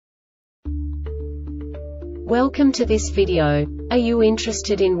Welcome to this video. Are you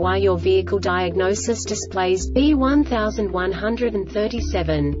interested in why your vehicle diagnosis displays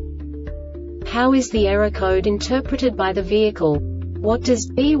B1137? How is the error code interpreted by the vehicle? What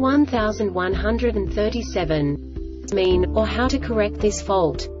does B1137 mean, or how to correct this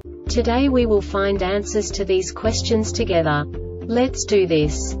fault? Today we will find answers to these questions together. Let's do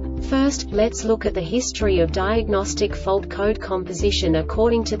this. First, let's look at the history of diagnostic fault code composition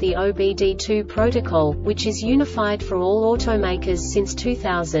according to the OBD2 protocol, which is unified for all automakers since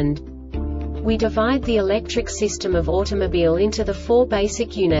 2000. We divide the electric system of automobile into the four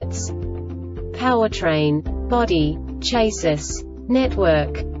basic units: powertrain, body, chassis,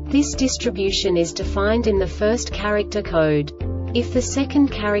 network. This distribution is defined in the first character code. If the second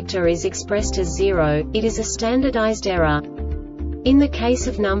character is expressed as 0, it is a standardized error. In the case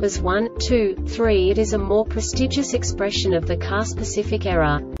of numbers 1, 2, 3, it is a more prestigious expression of the car-specific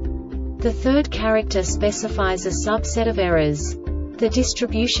error. The third character specifies a subset of errors. The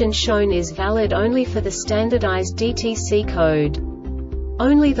distribution shown is valid only for the standardized DTC code.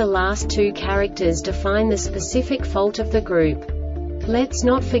 Only the last two characters define the specific fault of the group. Let's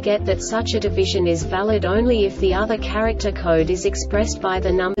not forget that such a division is valid only if the other character code is expressed by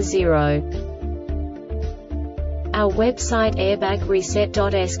the number 0. Our website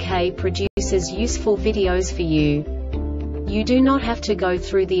airbagreset.sk produces useful videos for you. You do not have to go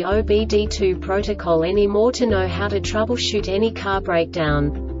through the OBD2 protocol anymore to know how to troubleshoot any car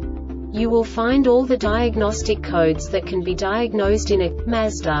breakdown. You will find all the diagnostic codes that can be diagnosed in a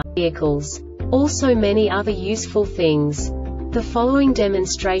Mazda vehicles. Also many other useful things. The following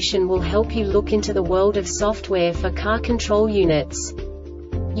demonstration will help you look into the world of software for car control units.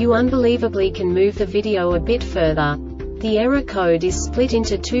 You unbelievably can move the video a bit further. The error code is split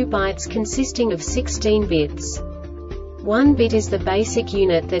into 2 bytes consisting of 16 bits. 1 bit is the basic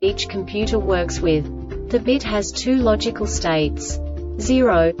unit that each computer works with. The bit has 2 logical states: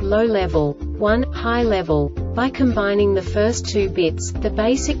 0, low level, 1, high level. By combining the first 2 bits, the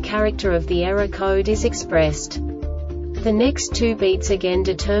basic character of the error code is expressed. The next 2 beats again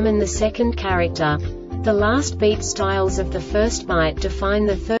determine the second character. The last beat styles of the first byte define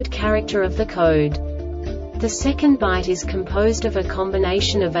the third character of the code. The second byte is composed of a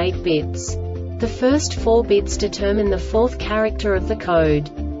combination of 8 bits. The first 4 bits determine the fourth character of the code.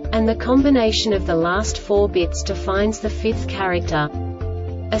 And the combination of the last 4 bits defines the fifth character.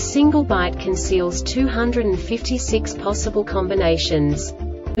 A single byte conceals 256 possible combinations.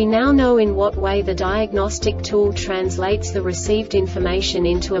 We now know in what way the diagnostic tool translates the received information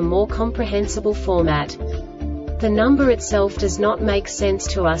into a more comprehensible format. The number itself does not make sense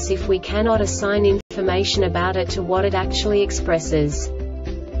to us if we cannot assign information about it to what it actually expresses.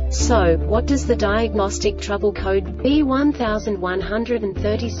 So, what does the diagnostic trouble code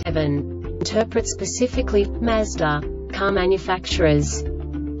B1137 interpret specifically for Mazda car manufacturers?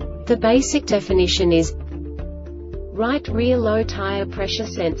 The basic definition is right rear low tire pressure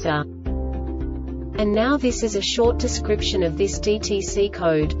sensor. And now this is a short description of this DTC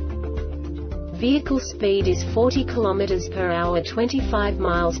code. Vehicle speed is 40 km per hour 25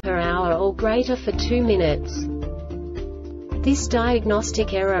 miles per hour or greater for 2 minutes. This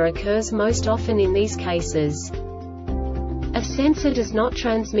diagnostic error occurs most often in these cases: a sensor does not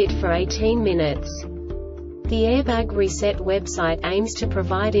transmit for 18 minutes. The Airbag Reset website aims to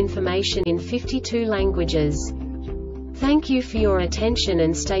provide information in 52 languages. Thank you for your attention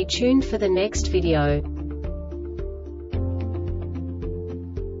and stay tuned for the next video.